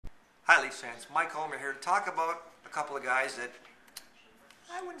Hi, Leafs fans. Mike Ulmer here to talk about a couple of guys that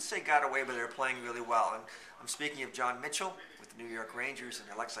I wouldn't say got away, but they're playing really well. And I'm speaking of John Mitchell with the New York Rangers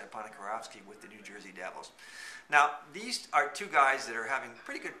and Alexei Ponikarovsky with the New Jersey Devils. Now, these are two guys that are having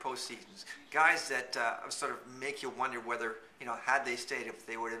pretty good postseasons. Guys that sort of make you wonder whether, had they stayed, if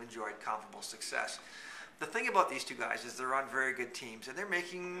they would have enjoyed comparable success. The thing about these two guys is they're on very good teams, and they're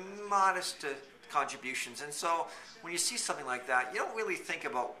making modest contributions. And so when you see something like that, you don't really think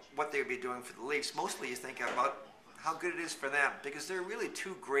about what they would be doing for the Leafs. Mostly you think about how good it is for them, because they're really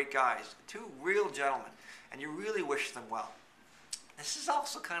two great guys, two real gentlemen, and you really wish them well. This is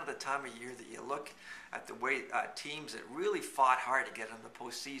also kind of the time of year that you look at the way teams that really fought hard to get in the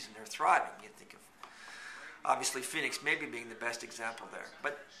postseason are thriving. You think of, obviously, Phoenix maybe being the best example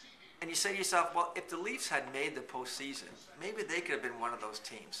there. And you say to yourself, well, if the Leafs had made the postseason, maybe they could have been one of those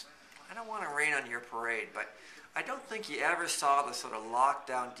teams. I don't want to rain on your parade, but I don't think you ever saw the sort of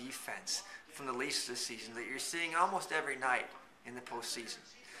lockdown defense from the Leafs this season that you're seeing almost every night in the postseason.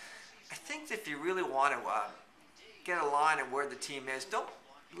 I think that if you really want to get a line of where the team is, don't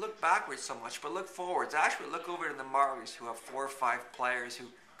look backwards so much, but look forwards. Actually, look over to the Marlies, who have 4 or 5 players who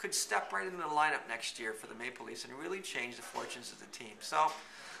could step right into the lineup next year for the Maple Leafs and really change the fortunes of the team. So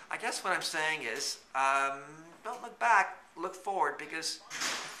I guess what I'm saying is, don't look back, look forward, because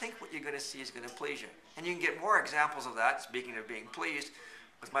I think what you're going to see is going to please you. And you can get more examples of that, speaking of being pleased,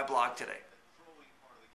 with my blog today.